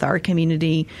meal with our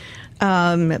community.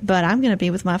 But I'm going to be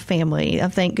with my family.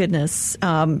 Thank goodness.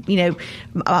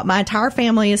 My entire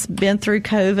family has been through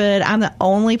COVID. I'm the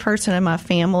only person in my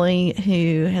family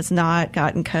who has not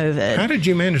gotten COVID. How did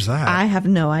you manage that? I have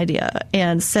no idea.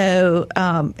 And so,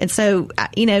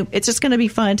 it's just going to be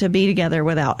fun to be together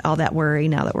without all that worry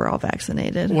now that we're all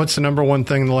vaccinated. What's the number one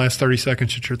thing in the last 30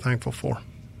 seconds that you're thankful for?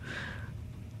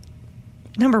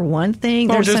 Number one thing?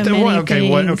 There's so many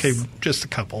things. Okay, just a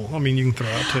couple. I mean, you can throw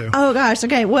out two. Oh, gosh.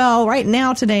 Okay. Well, right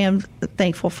now, today, I'm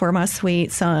thankful for my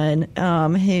sweet son,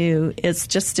 who is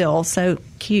just still so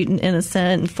cute and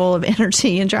innocent and full of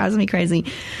energy and drives me crazy.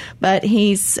 But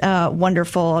he's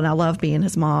wonderful, and I love being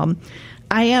his mom.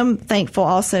 I am thankful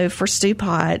also for Stew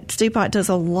Pot. Stew Pot does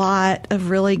a lot of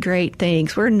really great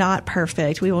things. We're not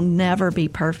perfect. We will never be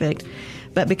perfect.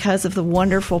 But because of the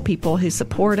wonderful people who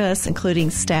support us,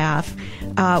 including staff,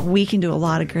 we can do a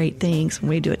lot of great things when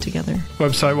we do it together.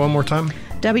 Website one more time?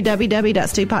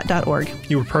 www.stewpot.org.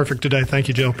 You were perfect today. Thank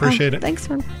you, Jill. Appreciate it. Thanks.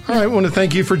 All right. I want to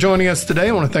thank you for joining us today.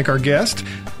 I want to thank our guest,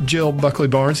 Jill Buckley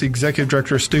Barnes, the Executive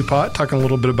Director of Stew Pot, talking a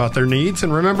little bit about their needs.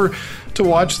 And remember to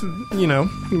watch,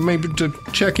 maybe to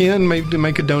check in, maybe to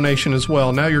make a donation as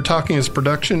well. Now You're Talking is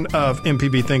production of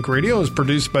MPB Think Radio, is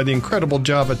produced by the incredible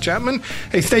Java Chapman.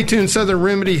 Hey, stay tuned. Southern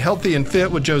Remedy, Healthy and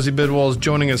Fit with Josie Bidwell is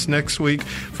joining us next week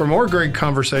for more great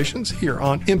conversations here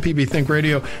on MPB Think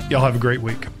Radio. Y'all have a great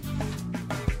week.